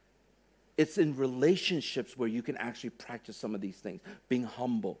 It's in relationships where you can actually practice some of these things. Being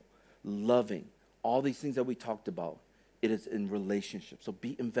humble, loving, all these things that we talked about, it is in relationships. So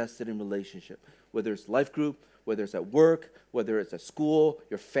be invested in relationship. Whether it's life group, whether it's at work, whether it's at school,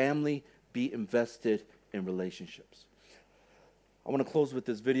 your family, be invested in relationships. I want to close with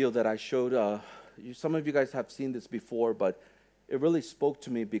this video that I showed. Some of you guys have seen this before, but it really spoke to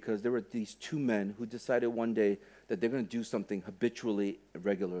me because there were these two men who decided one day that they're going to do something habitually,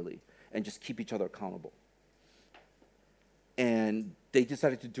 regularly, and just keep each other accountable. And they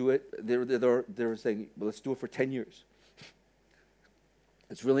decided to do it. They were saying, well, let's do it for 10 years.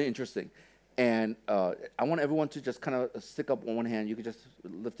 It's really interesting. And I want everyone to just kind of stick up one hand. You can just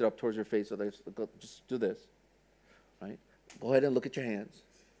lift it up towards your face. So just do this, right? Go ahead and look at your hands.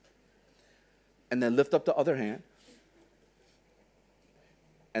 And then lift up the other hand.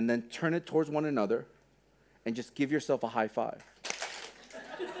 And then turn it towards one another. And just give yourself a high five.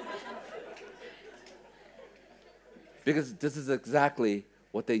 Because this is exactly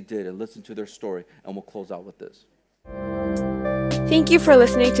what they did, and listen to their story, and we'll close out with this. Thank you for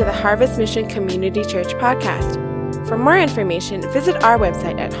listening to the Harvest Mission Community Church podcast. For more information, visit our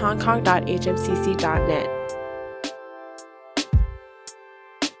website at hongkong.hmcc.net.